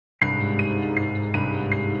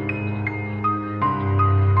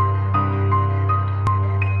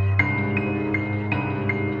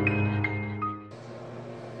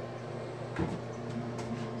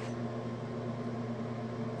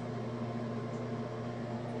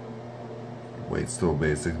Weight's still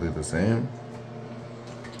basically the same.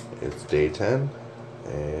 It's day 10,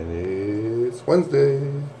 and it's Wednesday.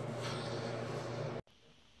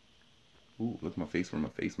 Ooh, look at my face from a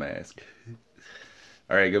face mask.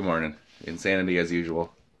 All right, good morning. Insanity as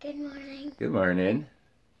usual. Good morning. Good morning.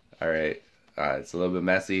 All right, it's a little bit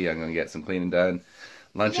messy. I'm gonna get some cleaning done.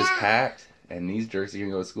 Lunch is packed, and these jerks are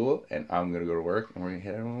gonna go to school, and I'm gonna go to work, and we're gonna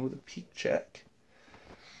hit everyone with a peak check.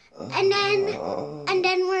 And then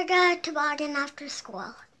we're gonna toboggan after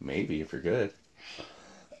school. Maybe if you're good.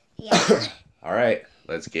 Yeah. All right,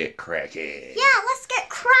 let's get cracking. Yeah, let's get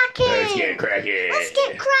cracking. Let's get cracking. Let's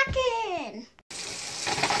get cracking.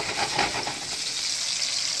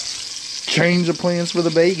 Change the plans for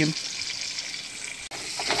the bacon.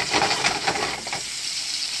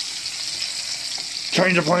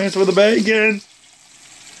 Change the plans for the bacon.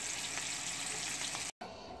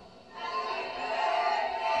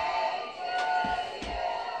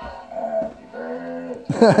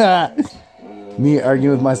 Me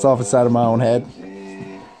arguing with myself inside of my own head.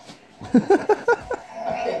 I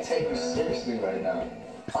can't take you seriously right now.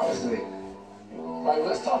 Honestly. Like,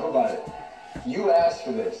 let's talk about it. You asked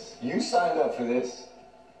for this. You signed up for this.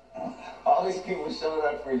 All these people showed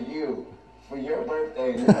up for you. For your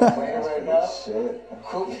birthday. You're complaining right now? Shit.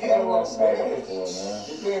 Quit being a little bitch.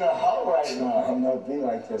 You're being a hoe right now. I'm not being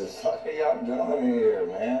like this. What are y'all doing here,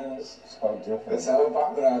 man? It's so different. It's hella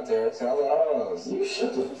popping out there. It's hella hoes. You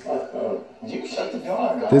shut the fuck up. You shut the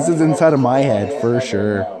fuck up. This is inside of my head for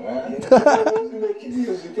sure. Fucking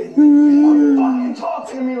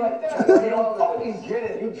talking to me like that. You don't fucking get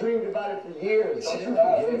it. You dreamed about it for years. Don't you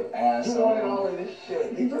forget it, asshole. You wanted all of this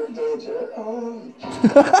shit. You birthday, Jared.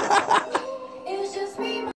 It was just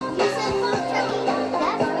me. You said fuck Chucky.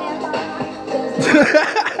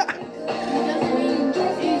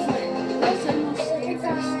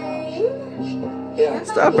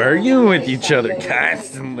 That's Stop arguing with each other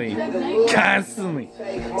constantly. Constantly.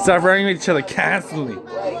 Stop arguing with each other constantly. You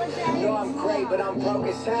know I'm great, but I'm broke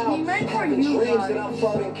as hell. He meant for you. Dreams that I'm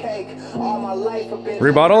floating cake. All my life I've been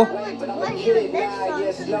Rebuttal? but I'm a kid now,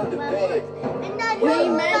 yes, no debate. He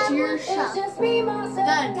meant your shot.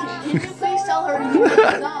 Then, can you please tell her you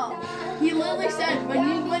meant no? He literally said when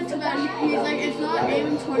you went to bed, he's like, it's not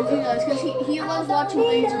aiming towards you guys, because he loves watching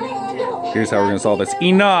things on YouTube. Here's how we're gonna solve this.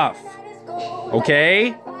 Enough!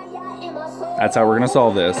 Okay? That's how we're gonna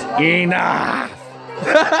solve this. Enough!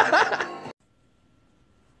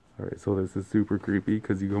 Alright, so this is super creepy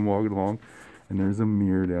because you come walking along and there's a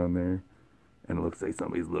mirror down there and it looks like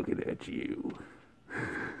somebody's looking at you.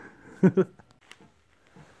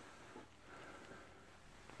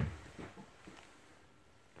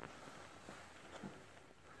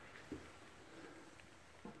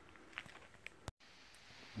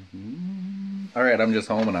 Alright, I'm just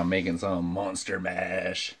home and I'm making some monster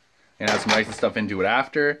mash. And have some rice and stuff into it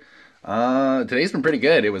after. Today's been pretty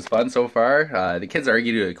good. It was fun so far. The kids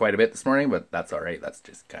argued quite a bit this morning, but that's alright. That's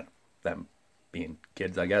just kind of them being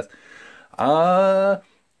kids, I guess. I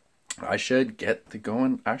should get to go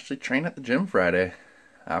and actually train at the gym Friday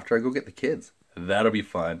after I go get the kids. That'll be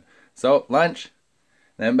fun. So, lunch,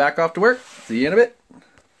 then back off to work. See you in a bit.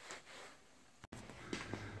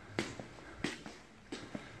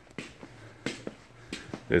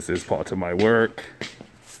 This is part of my work.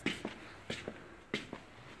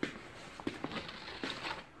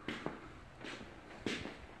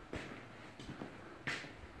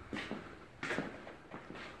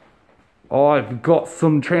 I've got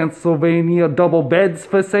some Transylvania double beds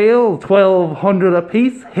for sale, 1,200 a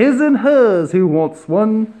piece, his and hers. Who wants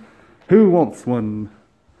one? Who wants one?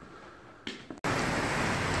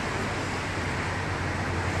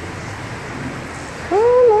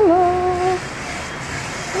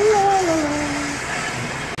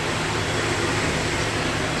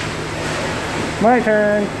 My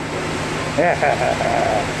turn.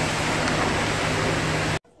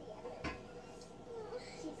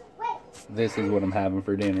 This is what I'm having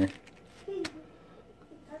for dinner.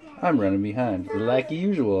 I'm running behind, like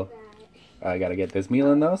usual. I gotta get this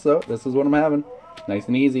meal in though, so this is what I'm having. Nice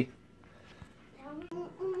and easy.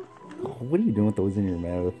 Oh, what are you doing with those in your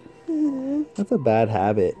mouth? That's a bad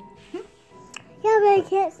habit. Yeah, but I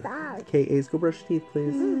can't stop. Okay, Ace, go brush your teeth,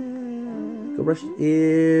 please. Go brush.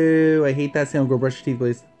 Ew, I hate that sound. Go brush your teeth,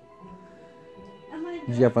 please.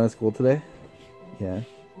 Did you have fun at school today? Yeah. Did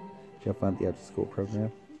you have fun at the after school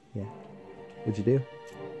program? Yeah. What'd you do?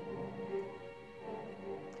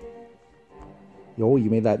 Yo, you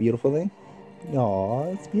made that beautiful thing? Aw,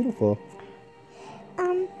 it's beautiful.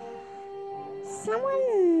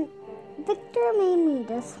 Someone, Victor made me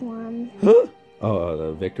this one.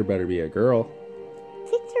 Oh, Victor better be a girl.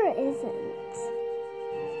 Victor isn't.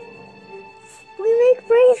 make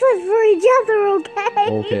bracelets for each other,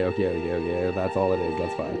 okay? Okay. That's all it is.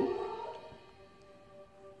 That's fine.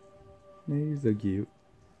 He's so cute.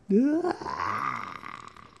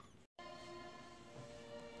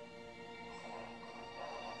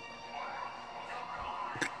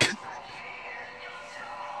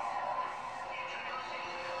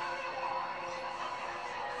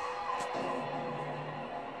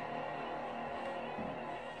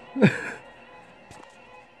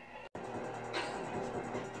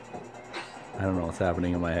 I don't know what's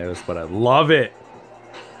happening in my house, but I love it.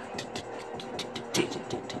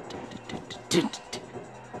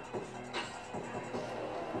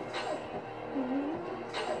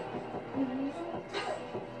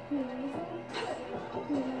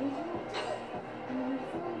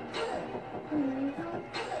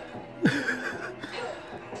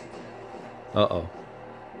 Uh-oh.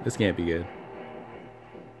 This can't be good.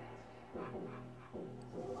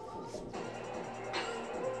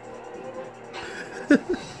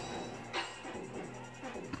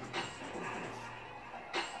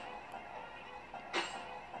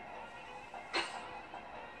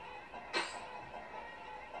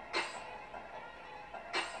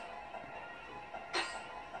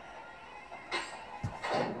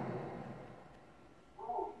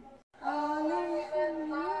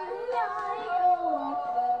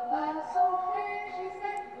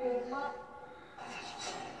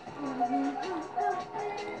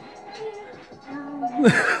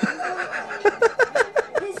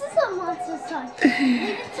 This is a monster song. Leave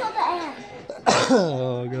it till the end.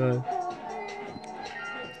 Oh god.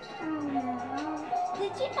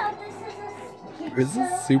 Did you know this is a kid This show? is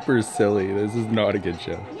super silly. This is not a good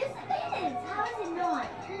show. Yes, it is. How is it not?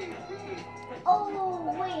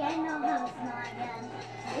 Oh, wait, I know how it's not again.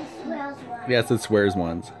 It swears words. Yes, it swears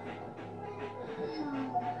ones.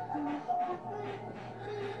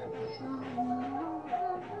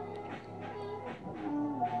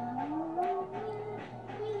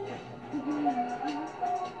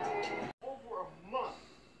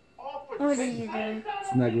 What are you doing?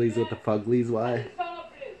 Snugglies with the fuglies, why?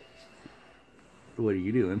 What are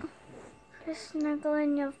you doing? Just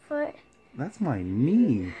snuggling your foot. That's my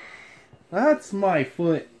knee. That's my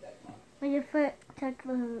foot. Well, your foot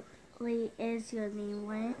technically is your knee,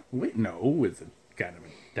 right? Wait, no, it's kind of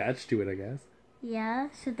attached to it, I guess. Yeah,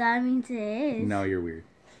 so that means it is. No, you're weird.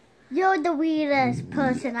 You're the weirdest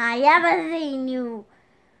person I ever seen you.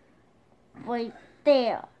 Right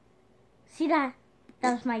there. See that?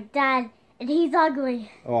 That was my dad, and he's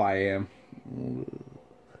ugly. Oh, I am.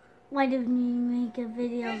 Why didn't you make a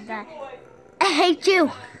video of that? I hate you.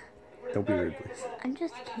 Don't be rude, please. I'm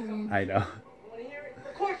just kidding. I know.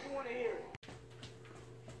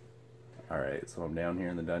 Alright, so I'm down here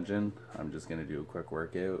in the dungeon. I'm just going to do a quick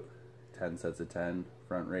workout. 10 sets of 10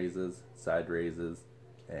 front raises, side raises,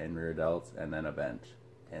 and rear delts, and then a bench.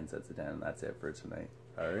 10 sets of 10. That's it for tonight.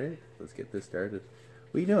 Alright, let's get this started.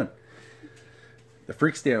 What are you doing? The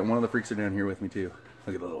freak's down. One of the freaks are down here with me too.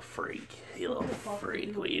 Look at the little freak. You little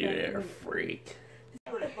freak. What are you doing there, freak?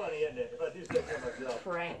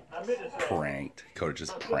 Pranked. Coda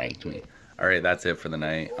just pranked me. Alright, that's it for the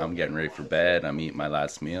night. I'm getting ready for bed. I'm eating my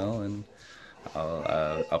last meal, and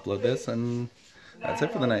I'll upload this, and that's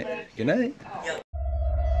it for the night. Good night.